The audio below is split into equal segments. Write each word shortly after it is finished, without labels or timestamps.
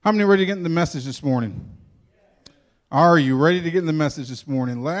How many are ready to get in the message this morning? Are you ready to get in the message this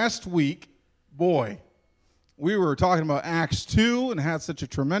morning? Last week, boy, we were talking about Acts 2 and had such a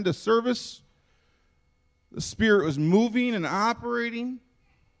tremendous service. The Spirit was moving and operating.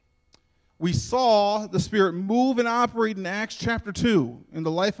 We saw the Spirit move and operate in Acts chapter 2 in the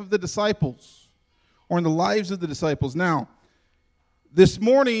life of the disciples, or in the lives of the disciples. Now, this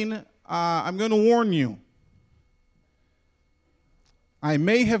morning, I'm going to warn you. I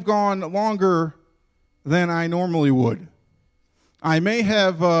may have gone longer than I normally would. I may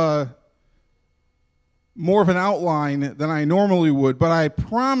have more of an outline than I normally would, but I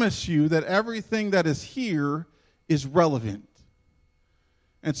promise you that everything that is here is relevant.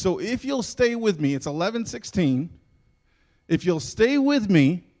 And so if you'll stay with me, it's 11:16. If you'll stay with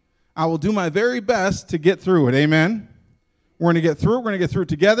me, I will do my very best to get through it. Amen? We're going to get through it. We're going to get through it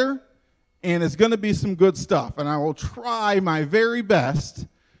together. And it's going to be some good stuff. And I will try my very best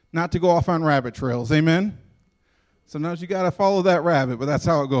not to go off on rabbit trails. Amen? Sometimes you got to follow that rabbit, but that's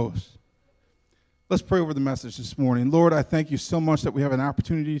how it goes. Let's pray over the message this morning. Lord, I thank you so much that we have an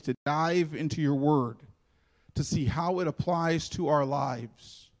opportunity to dive into your word, to see how it applies to our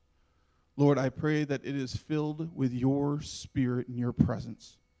lives. Lord, I pray that it is filled with your Spirit and your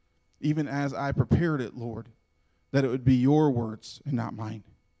presence. Even as I prepared it, Lord, that it would be your words and not mine.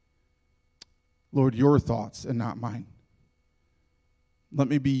 Lord, your thoughts and not mine. Let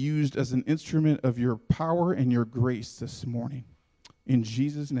me be used as an instrument of your power and your grace this morning. In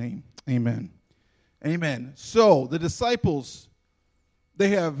Jesus' name, amen. Amen. So, the disciples,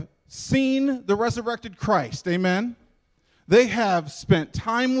 they have seen the resurrected Christ. Amen. They have spent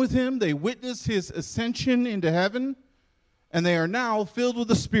time with him. They witnessed his ascension into heaven. And they are now filled with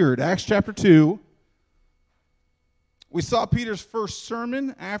the Spirit. Acts chapter 2. We saw Peter's first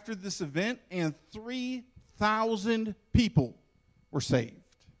sermon after this event, and 3,000 people were saved.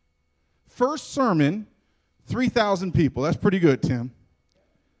 First sermon, 3,000 people. That's pretty good, Tim.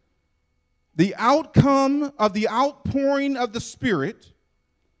 The outcome of the outpouring of the Spirit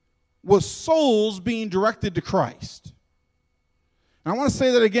was souls being directed to Christ. And I want to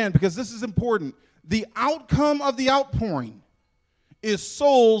say that again because this is important. The outcome of the outpouring is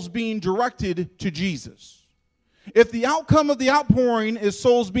souls being directed to Jesus. If the outcome of the outpouring is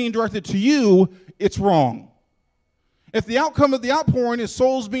souls being directed to you, it's wrong. If the outcome of the outpouring is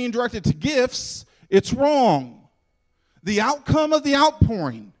souls being directed to gifts, it's wrong. The outcome of the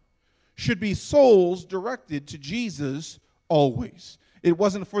outpouring should be souls directed to Jesus always. It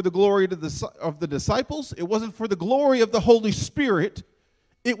wasn't for the glory of the disciples. It wasn't for the glory of the Holy Spirit.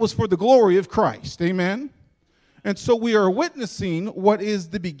 It was for the glory of Christ. Amen? And so we are witnessing what is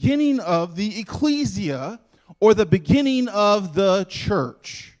the beginning of the ecclesia, or the beginning of the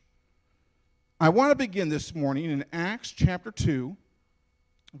church. I want to begin this morning in Acts chapter 2,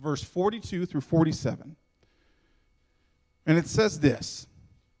 verse 42 through 47. And it says this: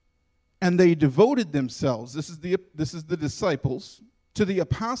 "And they devoted themselves," this is the disciples, "to the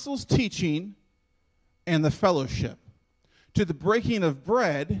apostles' teaching and the fellowship, to the breaking of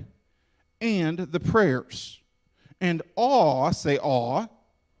bread and the prayers. And awe," say awe,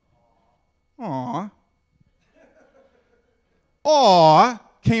 awe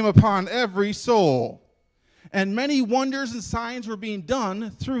came upon every soul, and many wonders and signs were being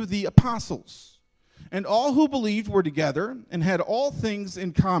done through the apostles. And all who believed were together and had all things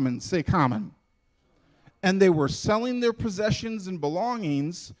in common. Say common. And they were selling their possessions and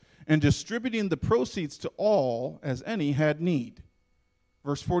belongings and distributing the proceeds to all as any had need.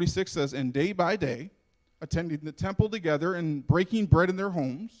 Verse 46 says, "And day by day, attending the temple together and breaking bread in their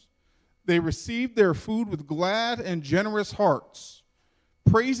homes, they received their food with glad and generous hearts,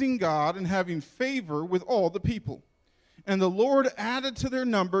 praising God and having favor with all the people. And the Lord added to their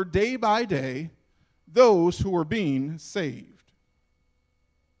number day by day those who were being saved."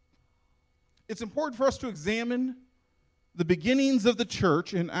 It's important for us to examine the beginnings of the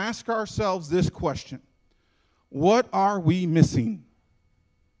church and ask ourselves this question: what are we missing?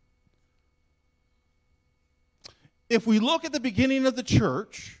 If we look at the beginning of the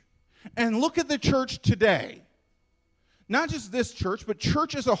church and look at the church today, not just this church, but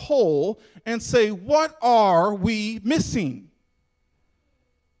church as a whole, and say, what are we missing?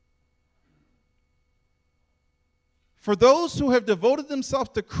 For those who have devoted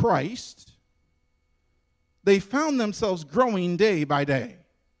themselves to Christ, they found themselves growing day by day.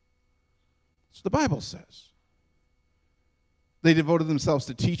 That's what the Bible says. They devoted themselves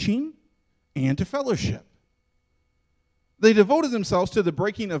to teaching and to fellowship. They devoted themselves to the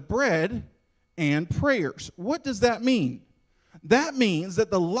breaking of bread and prayers. What does that mean? That means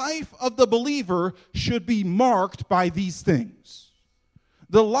that the life of the believer should be marked by these things.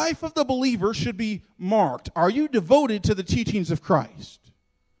 The life of the believer should be marked. Are you devoted to the teachings of Christ?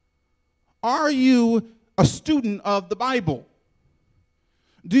 Are you a student of the Bible?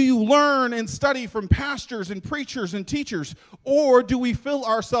 Do you learn and study from pastors and preachers and teachers, or do we fill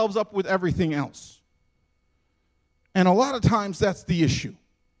ourselves up with everything else? And a lot of times that's the issue.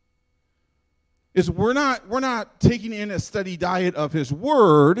 Is we're not taking in a steady diet of his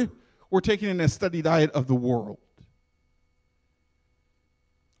word, we're taking in a steady diet of the world.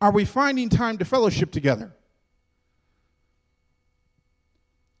 Are we finding time to fellowship together?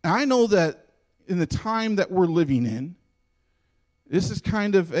 And I know that in the time that we're living in, this is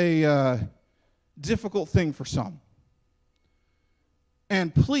kind of a difficult thing for some.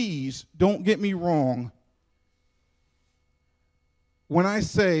 And please don't get me wrong when I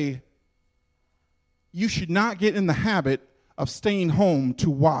say you should not get in the habit of staying home to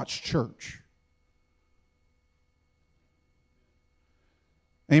watch church.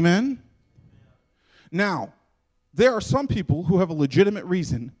 Amen? Now, there are some people who have a legitimate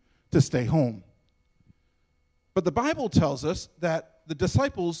reason to stay home. But the Bible tells us that the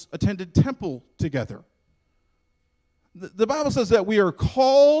disciples attended temple together. The Bible says that we are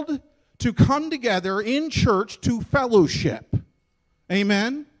called to come together in church to fellowship.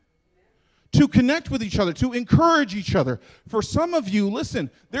 Amen? To connect with each other, to encourage each other. For some of you,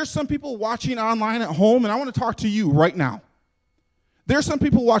 listen, there's some people watching online at home, and I want to talk to you right now. There's some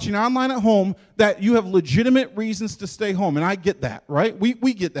people watching online at home that you have legitimate reasons to stay home, and I get that, right?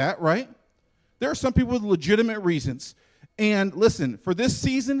 We get that, right? There are some people with legitimate reasons. And listen, for this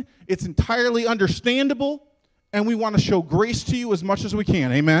season, it's entirely understandable, and we want to show grace to you as much as we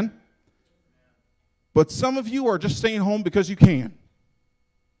can. Amen? But some of you are just staying home because you can.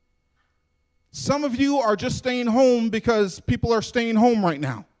 Some of you are just staying home because people are staying home right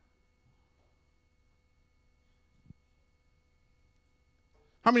now.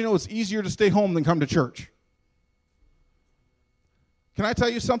 How many know it's easier to stay home than come to church? Can I tell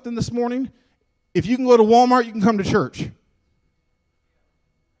you something this morning? If you can go to Walmart, you can come to church.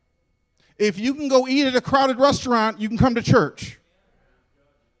 If you can go eat at a crowded restaurant, you can come to church.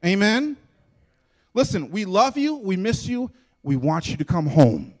 Amen? Listen, we love you. We miss you. We want you to come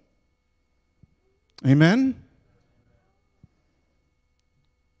home. Amen?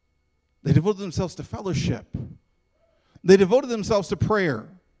 They devoted themselves to fellowship. They devoted themselves to prayer.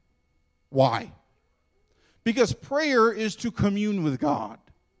 Why? Because prayer is to commune with God.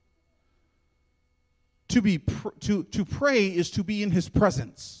 To pray is to be in his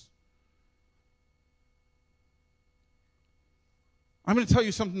presence. I'm going to tell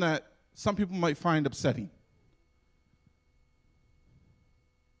you something that some people might find upsetting.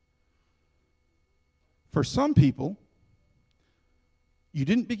 For some people, you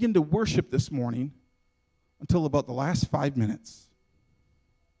didn't begin to worship this morning until about the last 5 minutes.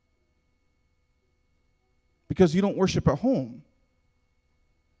 Because you don't worship at home.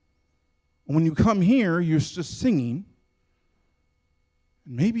 When you come here, you're just singing.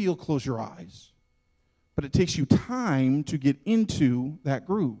 And maybe you'll close your eyes. But it takes you time to get into that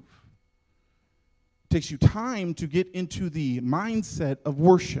groove. It takes you time to get into the mindset of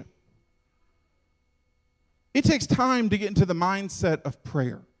worship. It takes time to get into the mindset of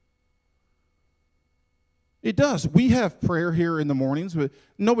prayer. It does. We have prayer here in the mornings, but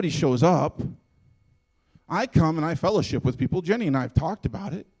nobody shows up. I come and I fellowship with people. Jenny and I have talked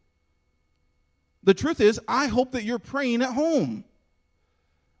about it. The truth is, I hope that you're praying at home.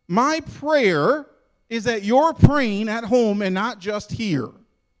 My prayer is that you're praying at home and not just here.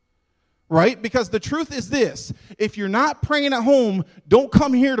 Right? Because the truth is this. If you're not praying at home, don't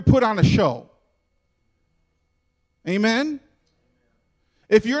come here to put on a show. Amen?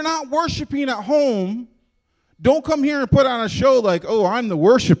 If you're not worshiping at home, don't come here and put on a show like, oh, I'm the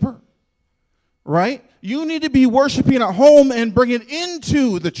worshiper. Right? You need to be worshiping at home and bring it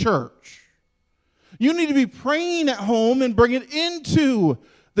into the church. You need to be praying at home and bring it into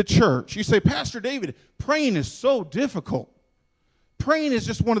the church. You say, Pastor David, praying is so difficult. Praying is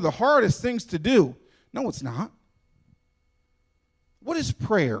just one of the hardest things to do. No, it's not. What is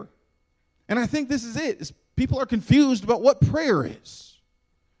prayer? And I think this is it. People are confused about what prayer is.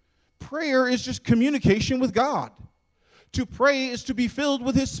 Prayer is just communication with God. To pray is to be filled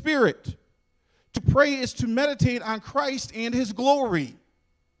with his Spirit. To pray is to meditate on Christ and his glory.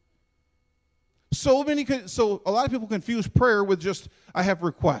 So a lot of people confuse prayer with just, I have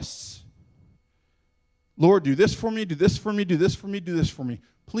requests. Lord, do this for me, do this for me, do this for me, do this for me.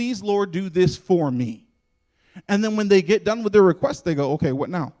 Please, Lord, do this for me. And then when they get done with their request, they go, okay, what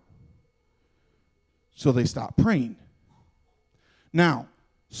now? So they stop praying. Now,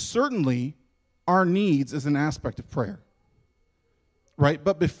 certainly, our needs is an aspect of prayer. right?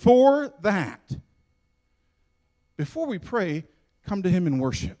 But before that, before we pray, come to him in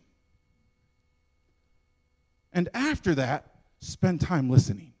worship. And after that, spend time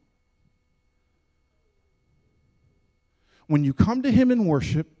listening. When you come to him in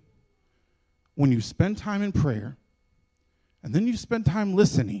worship, when you spend time in prayer, and then you spend time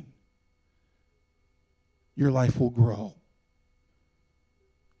listening, your life will grow.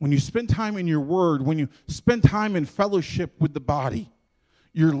 When you spend time in your word, when you spend time in fellowship with the body,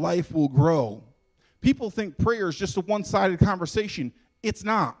 your life will grow. People think prayer is just a one-sided conversation. It's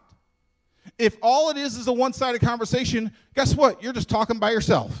not. If all it is a one-sided conversation, guess what? You're just talking by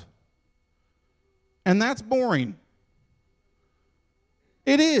yourself. And that's boring.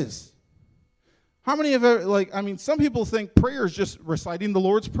 It is. How many of you, some people think prayer is just reciting the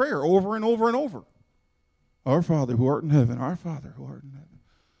Lord's Prayer over and over and over. Our Father who art in heaven, our Father who art in heaven,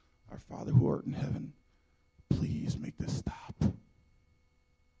 our Father who art in heaven, please make this stop.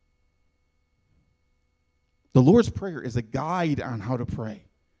 The Lord's Prayer is a guide on how to pray.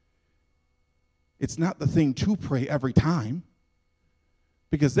 It's not the thing to pray every time,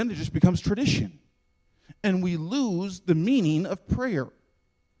 because then it just becomes tradition, and we lose the meaning of prayer.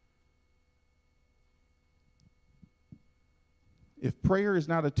 If prayer is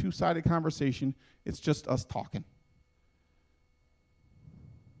not a two-sided conversation, it's just us talking.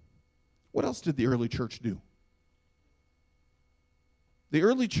 What else did the early church do? The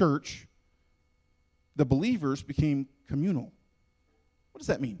early church, the believers became communal. What does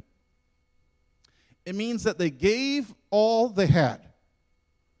that mean? It means that they gave all they had.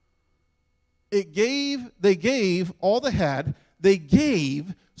 They gave all they had. They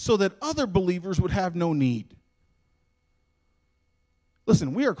gave so that other believers would have no need.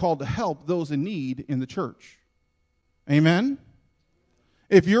 Listen, we are called to help those in need in the church. Amen?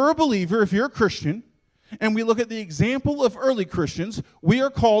 If you're a believer, if you're a Christian, and we look at the example of early Christians, we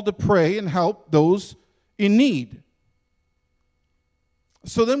are called to pray and help those in need.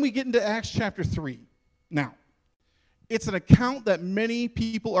 So then we get into Acts chapter 3. Now, it's an account that many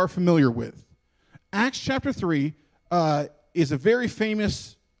people are familiar with. Acts chapter 3 is a very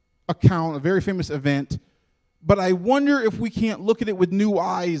famous account, a very famous event, but I wonder if we can't look at it with new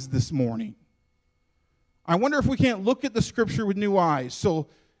eyes this morning. I wonder if we can't look at the scripture with new eyes. So,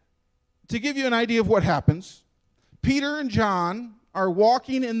 to give you an idea of what happens, Peter and John are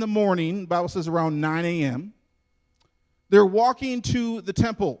walking in the morning, the Bible says around 9 a.m. They're walking to the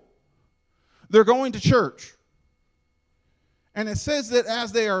temple. They're going to church. And it says that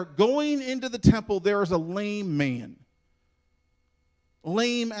as they are going into the temple, there is a lame man.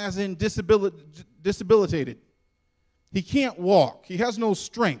 Lame as in disabilitated. He can't walk. He has no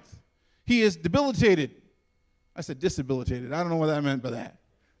strength. He is debilitated. I said disabilitated. I don't know what that meant by that.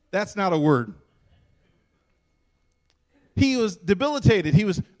 That's not a word. He was debilitated. He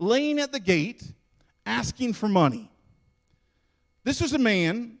was laying at the gate asking for money. This was a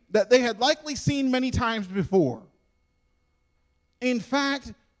man that they had likely seen many times before. In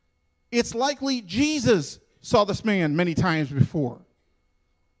fact, it's likely Jesus saw this man many times before.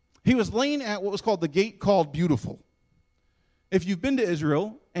 He was laying at what was called the gate called Beautiful. If you've been to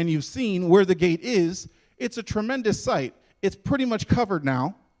Israel and you've seen where the gate is, it's a tremendous sight. It's pretty much covered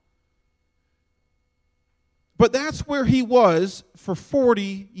now. But that's where he was for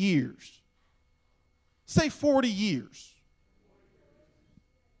 40 years. Say 40 years.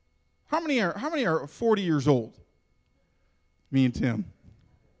 How many are 40 years old? Me and Tim.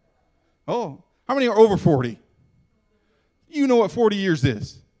 Oh, how many are over 40? You know what 40 years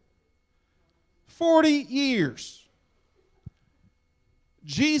is. 40 years.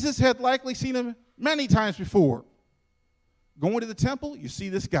 Jesus had likely seen him many times before. Going to the temple, you see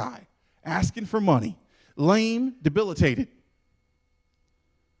this guy asking for money, lame, debilitated.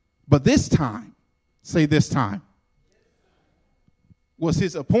 But this time, say this time, was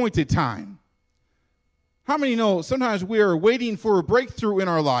his appointed time. How many know sometimes we are waiting for a breakthrough in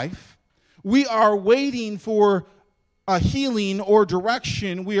our life? We are waiting for a healing or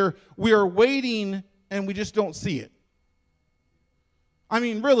direction. We are waiting and we just don't see it. I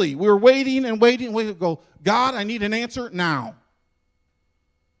mean, really, we're waiting and waiting. We go, God, I need an answer now.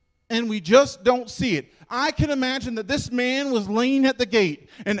 And we just don't see it. I can imagine that this man was laying at the gate,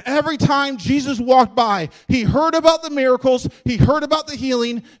 and every time Jesus walked by, he heard about the miracles, he heard about the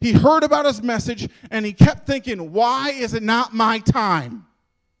healing, he heard about his message, and he kept thinking, why is it not my time?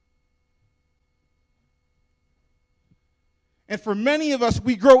 And for many of us,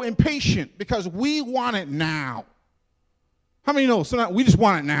 we grow impatient because we want it now. How many know? Sometimes we just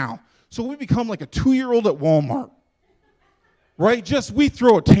want it now. So we become like a 2-year-old at Walmart. Right? We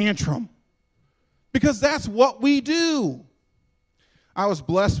throw a tantrum. Because that's what we do. I was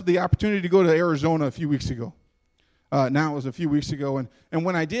blessed with the opportunity to go to Arizona a few weeks ago. Now it was a few weeks ago. And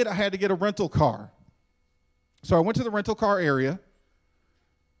when I did, I had to get a rental car. So I went to the rental car area,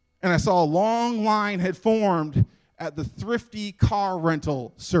 and I saw a long line had formed at the Thrifty car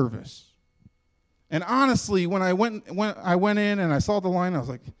rental service. And honestly, when I went in and I saw the line, I was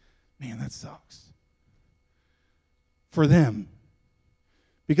like, man, that sucks. For them.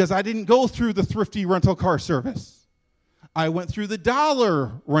 Because I didn't go through the Thrifty rental car service. I went through the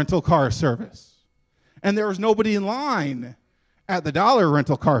Dollar rental car service. And there was nobody in line at the Dollar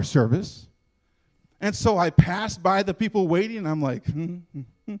rental car service. And so I passed by the people waiting, and I'm like,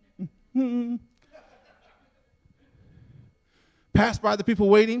 Passed by the people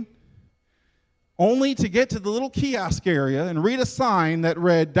waiting, only to get to the little kiosk area and read a sign that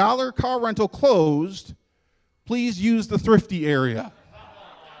read, Dollar car rental closed, please use the Thrifty area.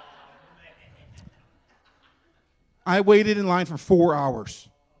 I waited in line for 4 hours.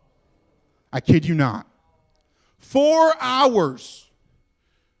 I kid you not. 4 hours.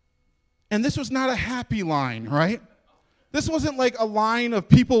 And this was not a happy line, right? This wasn't like a line of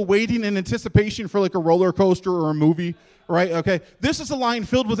people waiting in anticipation for like a roller coaster or a movie, right? Okay. This is a line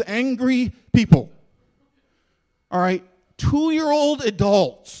filled with angry people. All right. 2-year-old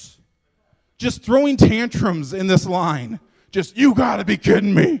adults just throwing tantrums in this line. Just, you gotta be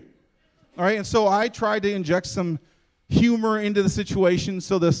kidding me. All right. And so I tried to inject some humor into the situation.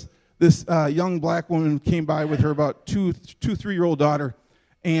 So this young black woman came by with her about 3-year-old daughter.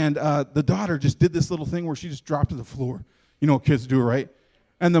 And the daughter just did this little thing where she just dropped to the floor. You know what kids do, right?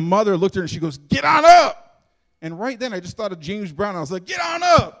 And the mother looked at her and she goes, get on up. And right then I just thought of James Brown. I was like, get on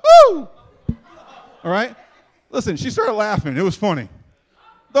up. Woo! All right? Listen, she started laughing. It was funny.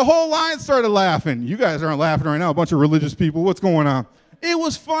 The whole line started laughing. You guys aren't laughing right now, a bunch of religious people. What's going on? It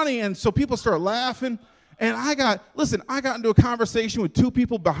was funny. And so people started laughing. And I got into a conversation with 2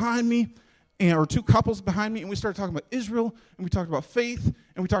 people behind me. Or 2 couples behind me, and we started talking about Israel, and we talked about faith,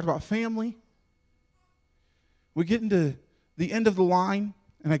 and we talked about family. We get into the end of the line,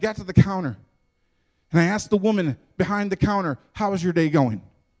 and I got to the counter, and I asked the woman behind the counter, how is your day going?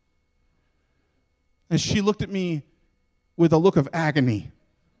 And she looked at me with a look of agony.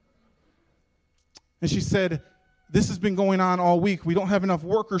 And she said, this has been going on all week. We don't have enough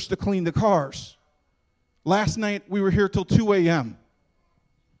workers to clean the cars. Last night, we were here till 2 a.m.,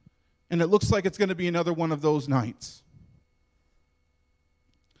 and it looks like it's going to be another one of those nights.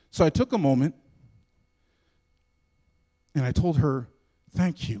 So I took a moment, and I told her,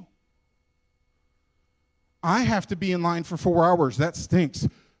 thank you. I have to be in line for 4 hours. That stinks.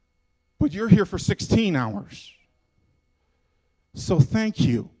 But you're here for 16 hours. So thank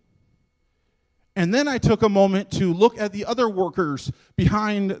you. And then I took a moment to look at the other workers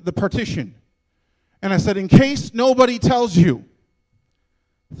behind the partition. And I said, in case nobody tells you,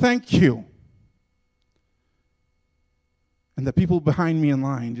 thank you. And the people behind me in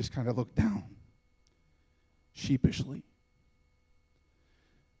line just kind of looked down sheepishly.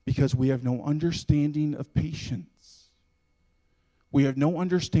 Because we have no understanding of patience. We have no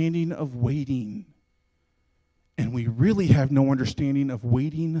understanding of waiting. And we really have no understanding of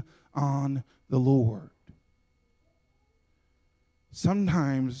waiting on the Lord.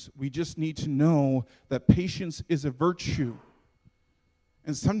 Sometimes we just need to know that patience is a virtue.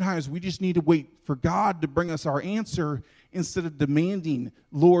 And sometimes we just need to wait for God to bring us our answer instead of demanding,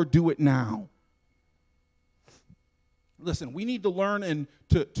 Lord, do it now. Listen, we need to learn and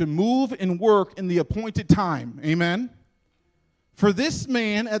to move and work in the appointed time. Amen? For this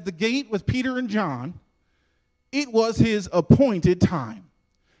man at the gate with Peter and John, it was his appointed time.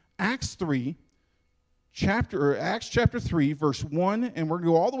 Acts chapter 3, verse 1, and we're going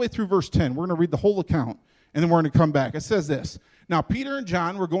to go all the way through verse 10. We're going to read the whole account, and then we're going to come back. It says this. Now, Peter and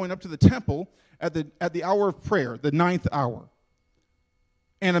John were going up to the temple at the hour of prayer, the 9th hour.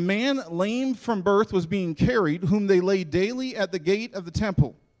 And a man lame from birth was being carried, whom they laid daily at the gate of the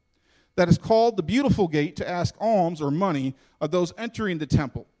temple, that is called the Beautiful Gate, to ask alms or money of those entering the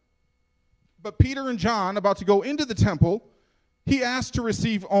temple. But Peter and John, about to go into the temple, he asked to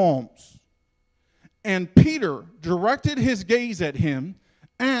receive alms. And Peter directed his gaze at him,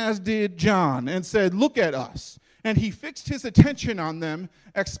 as did John, and said, look at us. And he fixed his attention on them,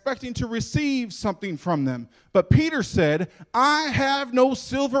 expecting to receive something from them. But Peter said, I have no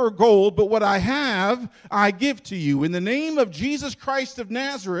silver or gold, but what I have, I give to you. In the name of Jesus Christ of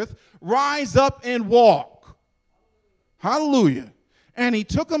Nazareth, rise up and walk. Hallelujah. And he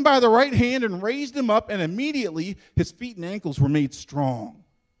took him by the right hand and raised him up, and immediately his feet and ankles were made strong.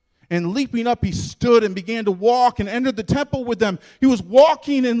 And leaping up, he stood and began to walk and entered the temple with them. He was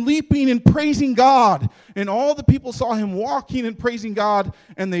walking and leaping and praising God. And all the people saw him walking and praising God,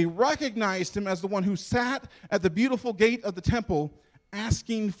 and they recognized him as the one who sat at the beautiful gate of the temple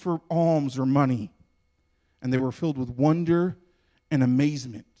asking for alms or money. And they were filled with wonder and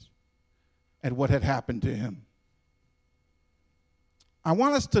amazement at what had happened to him. I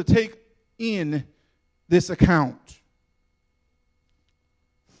want us to take in this account.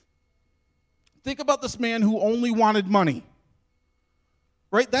 Think about this man who only wanted money.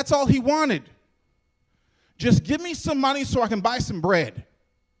 Right? That's all he wanted. Just give me some money so I can buy some bread.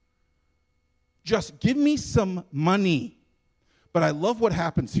 Just give me some money. But I love what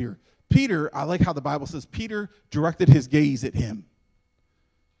happens here. Peter, I like how the Bible says, Peter directed his gaze at him.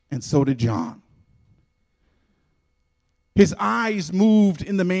 And so did John. His eyes moved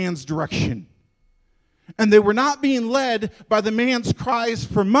in the man's direction. And they were not being led by the man's cries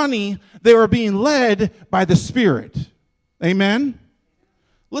for money. They were being led by the Spirit. Amen?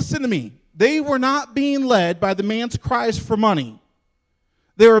 Listen to me. They were not being led by the man's cries for money.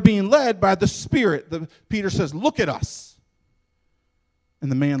 They were being led by the Spirit. Peter says, look at us. And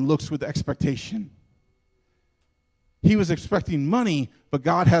the man looks with expectation. He was expecting money, but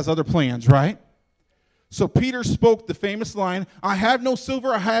God has other plans, right? So Peter spoke the famous line, I have no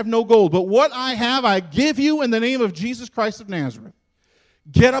silver, I have no gold, but what I have I give you in the name of Jesus Christ of Nazareth.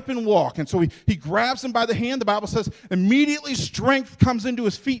 Get up and walk. And so he grabs him by the hand. The Bible says immediately strength comes into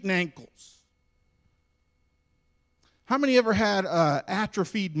his feet and ankles. How many ever had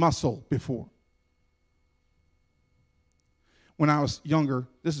atrophied muscle before? When I was younger,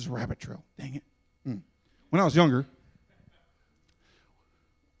 this is rabbit trail, dang it. When I was younger,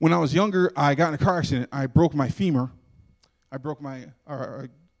 I got in a car accident. I broke my femur. I broke my,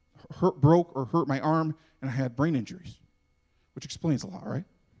 hurt my arm, and I had brain injuries, which explains a lot, right?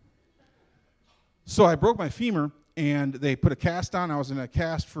 So I broke my femur, and they put a cast on. I was in a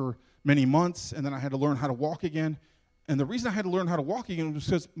cast for many months, and then I had to learn how to walk again. And the reason I had to learn how to walk again was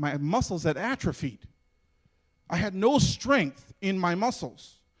because my muscles had atrophied. I had no strength in my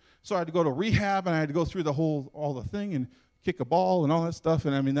muscles. So I had to go to rehab, and I had to go through all the thing, and kick a ball and all that stuff.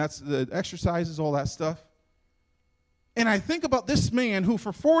 And I mean, that's the exercises, all that stuff. And I think about this man who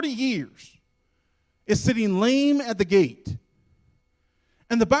for 40 years is sitting lame at the gate.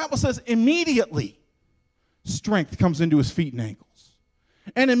 And the Bible says immediately strength comes into his feet and ankles.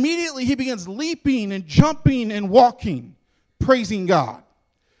 And immediately he begins leaping and jumping and walking, praising God.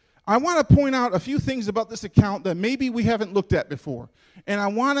 I want to point out a few things about this account that maybe we haven't looked at before. And I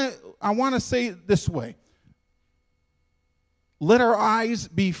want to say it this way. Let our eyes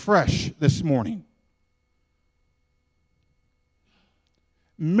be fresh this morning.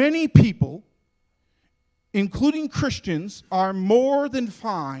 Many people, including Christians, are more than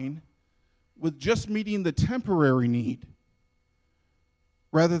fine with just meeting the temporary need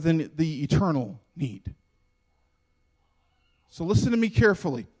rather than the eternal need. So listen to me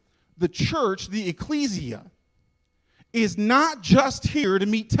carefully. The church, the ecclesia, is not just here to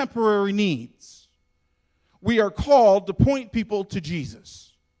meet temporary needs. We are called to point people to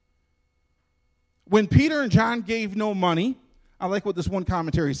Jesus. When Peter and John gave no money, I like what this one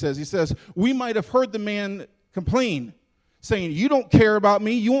commentary says. He says, we might have heard the man complain, saying, you don't care about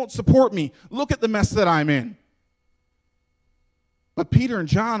me, you won't support me. Look at the mess that I'm in. But Peter and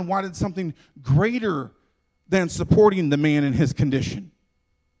John wanted something greater than supporting the man in his condition.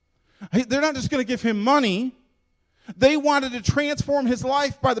 They're not just going to give him money. They wanted to transform his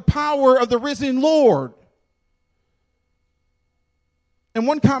life by the power of the risen Lord. And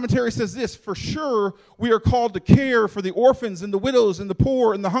one commentary says this, for sure we are called to care for the orphans and the widows and the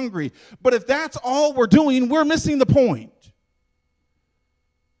poor and the hungry. But if that's all we're doing, we're missing the point.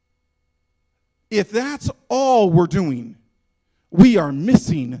 If that's all we're doing, we are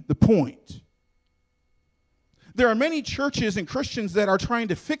missing the point. There are many churches and Christians that are trying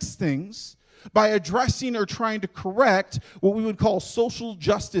to fix things by addressing or trying to correct what we would call social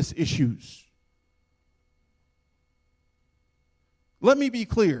justice issues. Let me be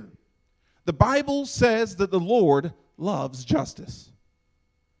clear. The Bible says that the Lord loves justice.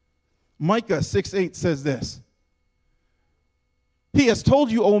 Micah 6:8 says this. He has told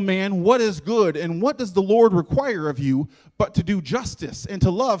you, O man, what is good, and what does the Lord require of you but to do justice and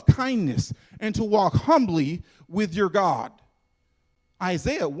to love kindness and to walk humbly with your God.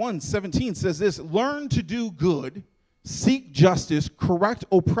 Isaiah 1:17 says this, learn to do good, seek justice, correct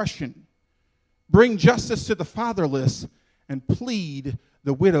oppression, bring justice to the fatherless, and plead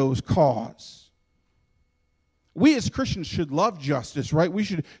the widow's cause. We as Christians should love justice, right? We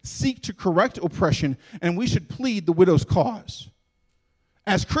should seek to correct oppression, and we should plead the widow's cause.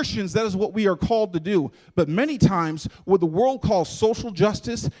 As Christians, that is what we are called to do. But many times, what the world calls social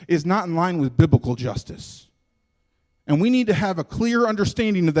justice is not in line with biblical justice. And we need to have a clear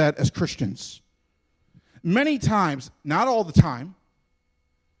understanding of that as Christians. Many times, not all the time,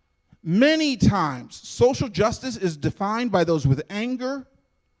 many times, social justice is defined by those with anger,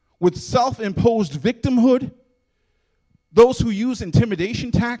 with self-imposed victimhood, those who use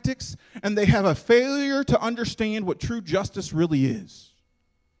intimidation tactics, and they have a failure to understand what true justice really is.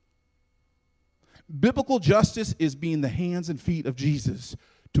 Biblical justice is being the hands and feet of Jesus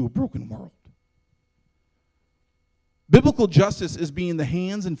to a broken world. Biblical justice is being the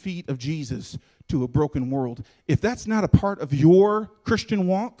hands and feet of Jesus to a broken world. If that's not a part of your Christian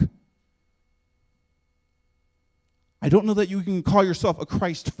walk, I don't know that you can call yourself a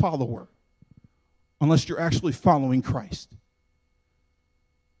Christ follower unless you're actually following Christ.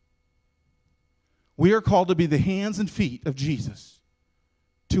 We are called to be the hands and feet of Jesus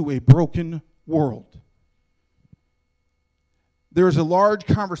to a broken world. There is a large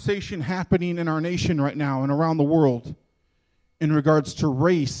conversation happening in our nation right now and around the world in regards to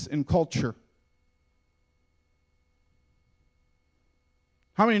race and culture.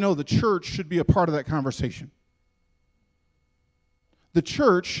 How many know the church should be a part of that conversation? The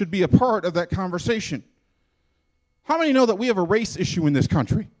church should be a part of that conversation. How many know that we have a race issue in this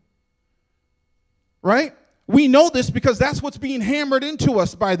country? Right? We know this because that's what's being hammered into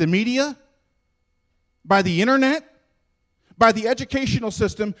us by the media, by the internet, by the educational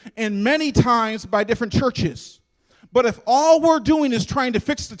system, and many times by different churches. But if all we're doing is trying to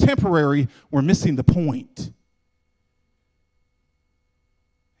fix the temporary, we're missing the point.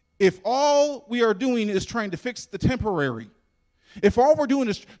 If all we are doing is trying to fix the temporary, if all we're doing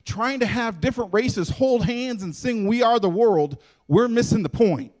is trying to have different races hold hands and sing "We Are the World," we're missing the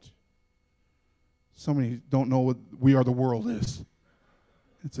point. So many don't know what "We Are the World" is.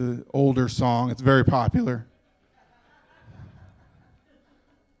 It's an older song. It's very popular.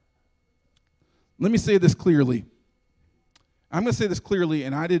 Let me say this clearly. I'm going to say this clearly,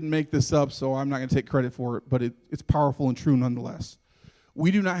 and I didn't make this up, so I'm not going to take credit for it, but it's powerful and true nonetheless.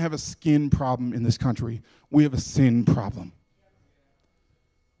 We do not have a skin problem in this country. We have a sin problem.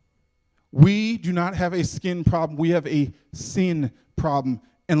 We do not have a skin problem. We have a sin problem.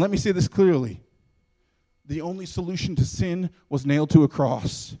 And let me say this clearly. The only solution to sin was nailed to a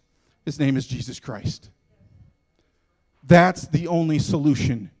cross. His name is Jesus Christ. That's the only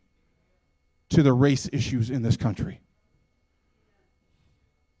solution to the race issues in this country.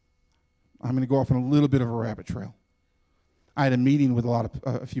 I'm going to go off on a little bit of a rabbit trail. I had a meeting with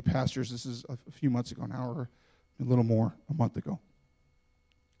a few pastors. This is a few months ago now, or a little more, a month ago.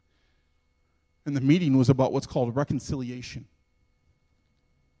 And the meeting was about what's called reconciliation.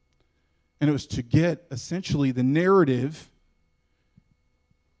 And it was to get essentially the narrative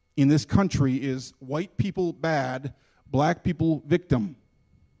in this country is white people bad, black people victim.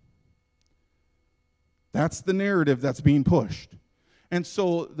 That's the narrative that's being pushed. And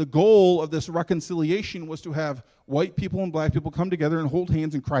so the goal of this reconciliation was to have white people and black people come together and hold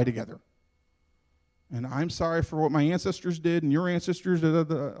hands and cry together. And I'm sorry for what my ancestors did and your ancestors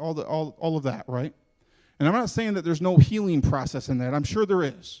did, all of that, right? And I'm not saying that there's no healing process in that. I'm sure there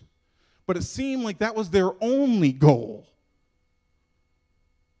is. But it seemed like that was their only goal.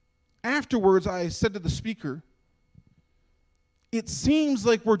 Afterwards, I said to the speaker, it seems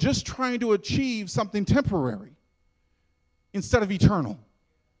like we're just trying to achieve something temporary instead of eternal.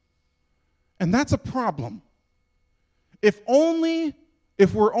 And that's a problem. If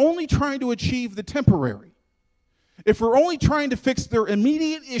we're only trying to achieve the temporary, if we're only trying to fix their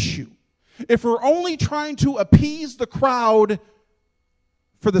immediate issue, if we're only trying to appease the crowd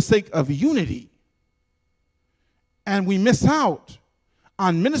for the sake of unity, and we miss out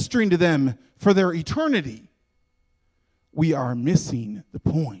on ministering to them for their eternity, we are missing the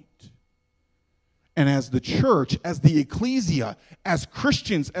point. And as the church, as the ecclesia, as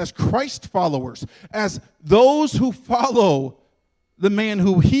Christians, as Christ followers, as those who follow the man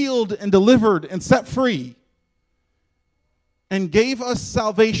who healed and delivered and set free and gave us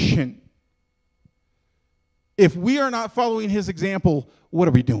salvation, if we are not following his example, what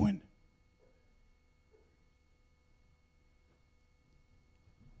are we doing?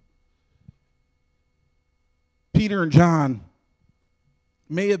 Peter and John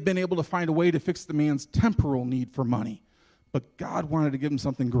may have been able to find a way to fix the man's temporal need for money, but God wanted to give him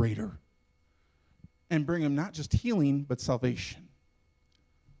something greater and bring him not just healing, but salvation.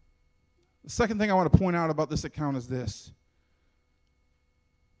 The second thing I want to point out about this account is this.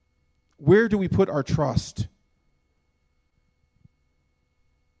 Where do we put our trust?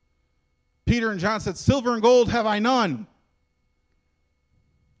 Peter and John said, "Silver and gold have I none."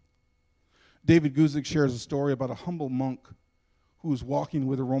 David Guzik shares a story about a humble monk who was walking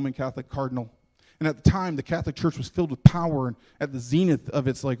with a Roman Catholic cardinal. And at the time, the Catholic Church was filled with power and at the zenith of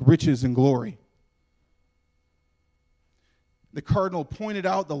its riches and glory. The cardinal pointed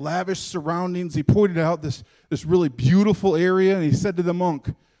out the lavish surroundings. He pointed out this really beautiful area, and he said to the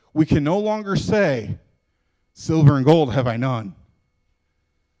monk, "We can no longer say, 'Silver and gold have I none.'"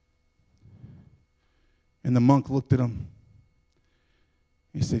 And the monk looked at him.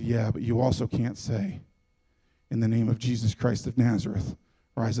 He said, "Yeah, but you also can't say, 'In the name of Jesus Christ of Nazareth,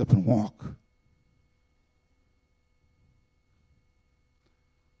 rise up and walk.'"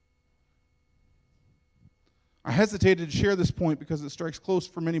 I hesitated to share this point because it strikes close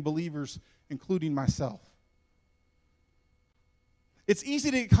for many believers, including myself. It's easy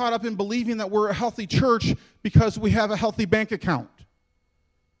to get caught up in believing that we're a healthy church because we have a healthy bank account.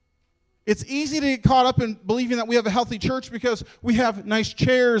 It's easy to get caught up in believing that we have a healthy church because we have nice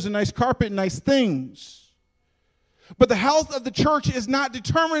chairs and nice carpet and nice things. But the health of the church is not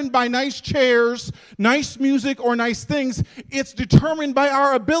determined by nice chairs, nice music, or nice things. It's determined by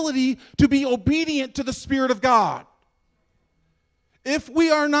our ability to be obedient to the Spirit of God. If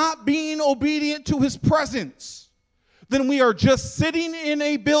we are not being obedient to His presence, then we are just sitting in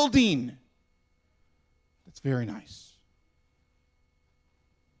a building. That's very nice.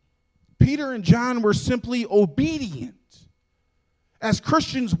 Peter and John were simply obedient. As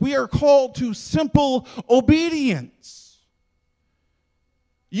Christians, we are called to simple obedience.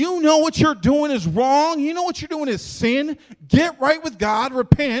 You know what you're doing is wrong. You know what you're doing is sin. Get right with God,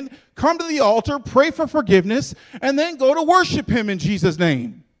 repent, come to the altar, pray for forgiveness, and then go to worship Him in Jesus'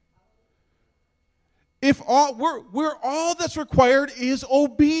 name. If all that's required is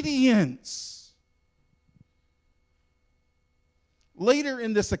obedience. Later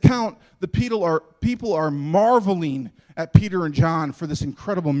in this account, the people are marveling at Peter and John for this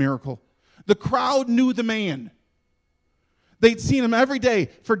incredible miracle. The crowd knew the man. They'd seen him every day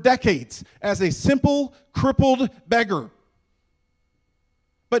for decades as a simple, crippled beggar.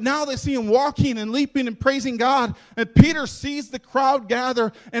 But now they see him walking and leaping and praising God. And Peter sees the crowd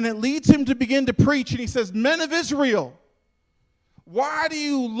gather, and it leads him to begin to preach. And he says, "Men of Israel, why do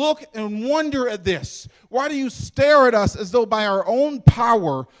you look and wonder at this? Why do you stare at us as though by our own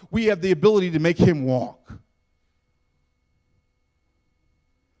power we have the ability to make him walk?"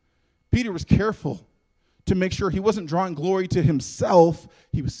 Peter was careful to make sure he wasn't drawing glory to himself.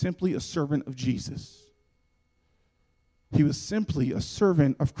 He was simply a servant of Jesus. He was simply a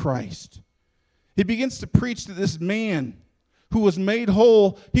servant of Christ. He begins to preach to this man who was made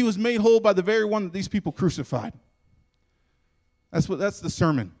whole. He was made whole by the very one that these people crucified. That's the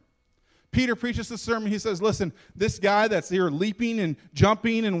sermon. Peter preaches the sermon. He says, "Listen, this guy that's here leaping and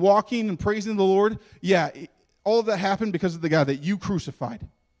jumping and walking and praising the Lord, yeah, all of that happened because of the guy that you crucified."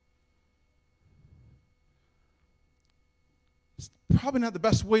 It's probably not the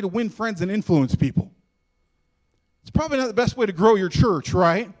best way to win friends and influence people. It's probably not the best way to grow your church,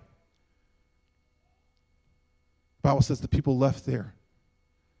 right? The Bible says the people left there.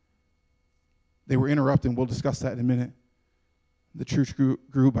 They were interrupted, and we'll discuss that in a minute. The church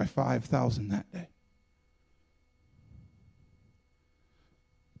grew by 5,000 that day.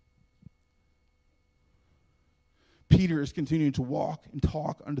 Peter is continuing to walk and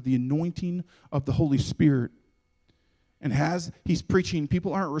talk under the anointing of the Holy Spirit. And as he's preaching,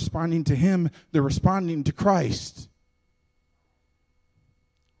 people aren't responding to him, they're responding to Christ.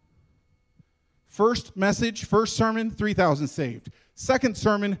 First message, first sermon, 3,000 saved. Second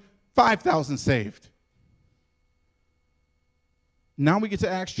sermon, 5,000 saved. Now we get to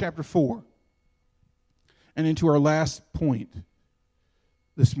Acts chapter 4 and into our last point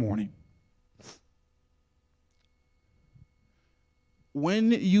this morning.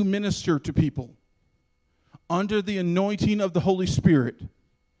 When you minister to people under the anointing of the Holy Spirit,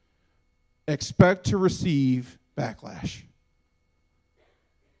 expect to receive backlash.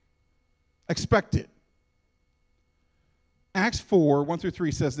 Expect it. Acts 4,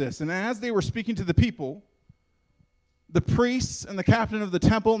 1-3 says this, "And as they were speaking to the people, the priests and the captain of the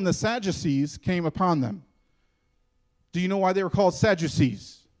temple and the Sadducees came upon them." Do you know why they were called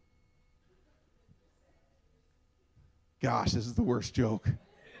Sadducees? Gosh, this is the worst joke.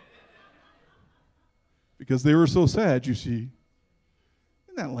 Because they were so sad, you see.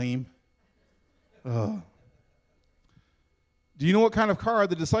 Isn't that lame? Do you know what kind of car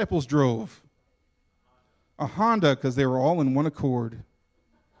the disciples drove? A Honda, because they were all in one accord.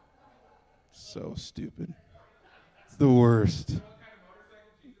 So stupid. It's the worst.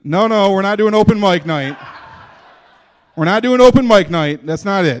 No, we're not doing open mic night. We're not doing open mic night. That's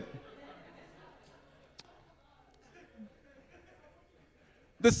not it.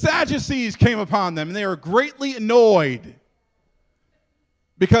 The Sadducees came upon them, and they were greatly annoyed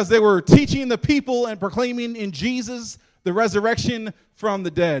because they were teaching the people and proclaiming in Jesus the resurrection from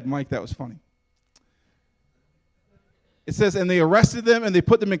the dead. Mike, that was funny. It says, and they arrested them, and they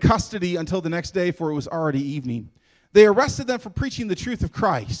put them in custody until the next day, for it was already evening. They arrested them for preaching the truth of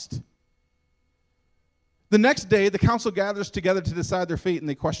Christ. The next day, the council gathers together to decide their fate, and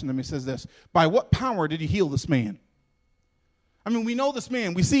they question them. He says this, by what power did you heal this man? I mean, we know this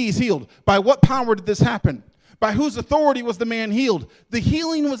man. We see he's healed. By what power did this happen? By whose authority was the man healed? The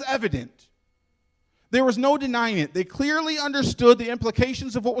healing was evident. There was no denying it. They clearly understood the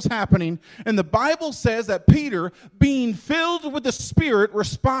implications of what was happening, and the Bible says that Peter, being filled with the Spirit,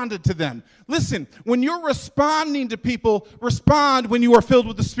 responded to them. Listen, when you're responding to people, respond when you are filled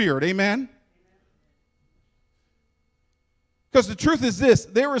with the Spirit. Amen? Because the truth is this,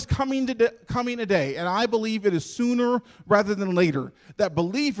 there is coming a day, and I believe it is sooner rather than later, that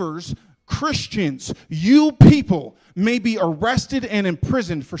believers, Christians, you people, may be arrested and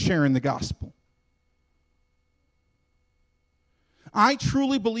imprisoned for sharing the gospel. I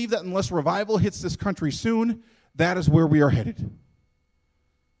truly believe that unless revival hits this country soon, that is where we are headed.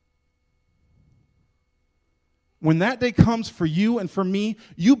 When that day comes for you and for me,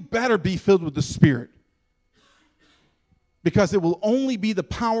 you better be filled with the Spirit. Because it will only be the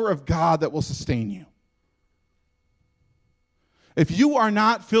power of God that will sustain you. If you are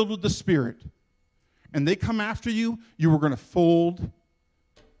not filled with the Spirit and they come after you, you are going to fold.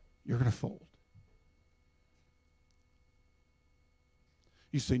 You're going to fold.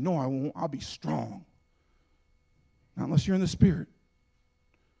 You say, no, I won't. I'll be strong. Not unless you're in the Spirit.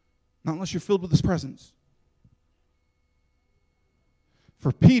 Not unless you're filled with His presence.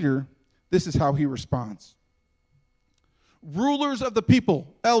 For Peter, this is how he responds. Rulers of the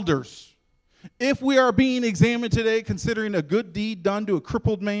people, elders, if we are being examined today considering a good deed done to a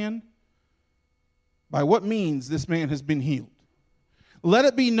crippled man, by what means this man has been healed? Let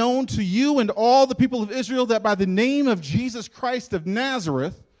it be known to you and all the people of Israel that by the name of Jesus Christ of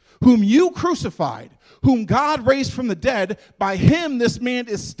Nazareth, whom you crucified, whom God raised from the dead, by him this man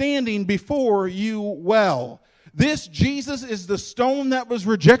is standing before you well. This Jesus is the stone that was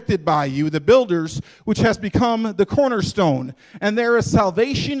rejected by you, the builders, which has become the cornerstone. And there is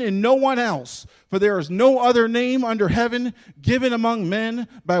salvation in no one else, for there is no other name under heaven given among men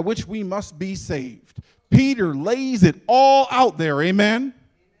by which we must be saved. Peter lays it all out there, amen?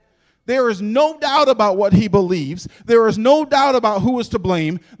 There is no doubt about what he believes. There is no doubt about who is to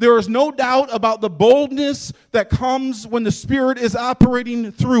blame. There is no doubt about the boldness that comes when the Spirit is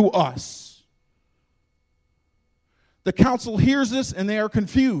operating through us. The council hears this and they are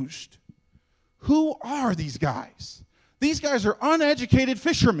confused. Who are these guys? These guys are uneducated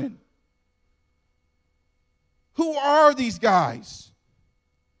fishermen. Who are these guys?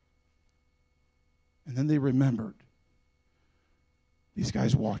 And then they remembered. These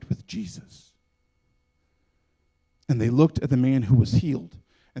guys walked with Jesus. And they looked at the man who was healed.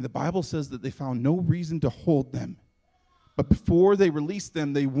 And the Bible says that they found no reason to hold them. But before they released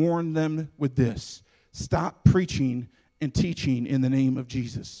them, they warned them with this. Stop preaching and teaching in the name of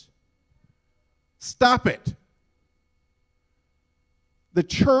Jesus. Stop it. The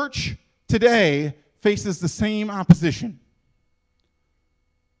church today faces the same opposition.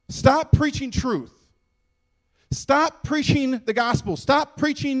 Stop preaching truth. Stop preaching the gospel. Stop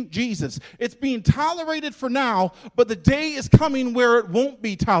preaching Jesus. It's being tolerated for now, but the day is coming where it won't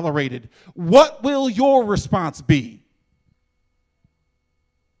be tolerated. What will your response be?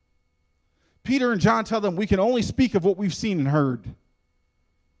 Peter and John tell them we can only speak of what we've seen and heard.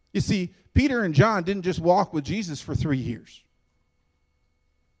 You see, Peter and John didn't just walk with Jesus for 3 years.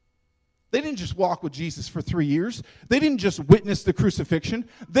 They didn't just walk with Jesus for 3 years. They didn't just witness the crucifixion.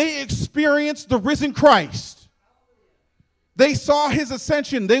 They experienced the risen Christ. They saw his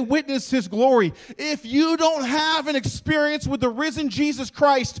ascension. They witnessed his glory. If you don't have an experience with the risen Jesus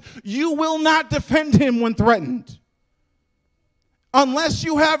Christ, you will not defend him when threatened. Unless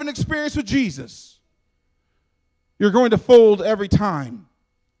you have an experience with Jesus, you're going to fold every time.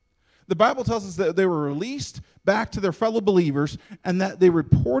 The Bible tells us that they were released back to their fellow believers and that they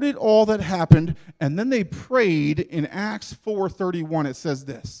reported all that happened, and then they prayed. In Acts 4:31, it says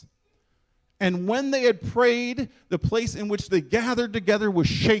this. And when they had prayed, the place in which they gathered together was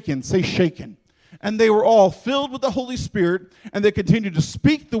shaken. Say shaken. And they were all filled with the Holy Spirit, and they continued to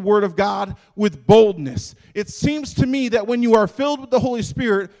speak the word of God with boldness. It seems to me that when you are filled with the Holy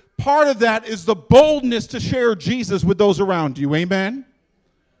Spirit, part of that is the boldness to share Jesus with those around you. Amen?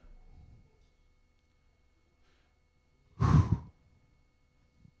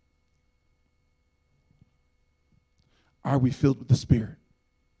 Are we filled with the Spirit?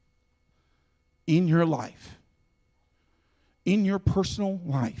 in your life, in your personal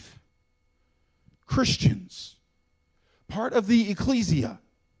life. Christians, part of the ecclesia,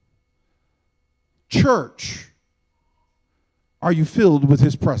 church, are you filled with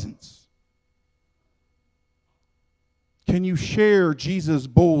his presence? Can you share Jesus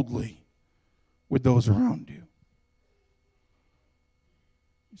boldly with those around you?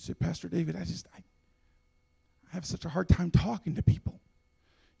 You say, Pastor David, I have such a hard time talking to people.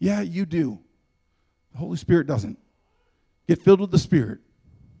 Yeah, you do. The Holy Spirit doesn't. Get filled with the Spirit.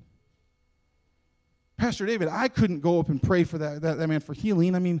 Pastor David, I couldn't go up and pray for that man for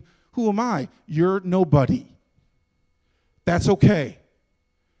healing. I mean, who am I? You're nobody. That's okay.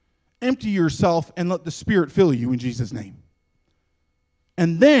 Empty yourself and let the Spirit fill you in Jesus' name.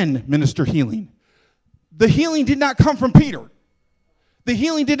 And then minister healing. The healing did not come from Peter. The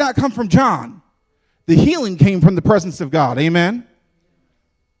healing did not come from John. The healing came from the presence of God. Amen?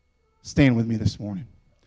 Stand with me this morning.